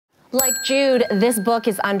Like Jude, this book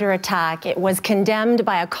is under attack. It was condemned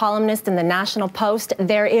by a columnist in the National Post.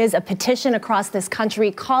 There is a petition across this country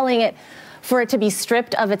calling it for it to be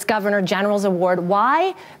stripped of its Governor General's award.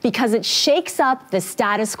 Why? Because it shakes up the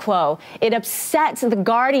status quo. It upsets the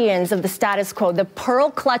guardians of the status quo, the pearl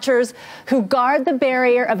clutchers who guard the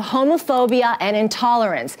barrier of homophobia and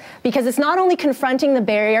intolerance. Because it's not only confronting the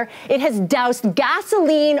barrier, it has doused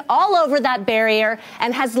gasoline all over that barrier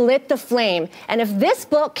and has lit the flame. And if this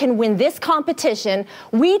book can win this competition,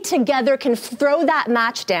 we together can throw that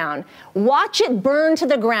match down, watch it burn to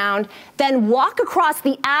the ground, then walk across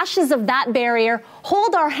the ashes of that barrier,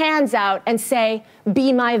 hold our hands out and say,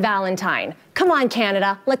 "Be my Valentine." Come on,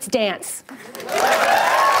 Canada, let's dance.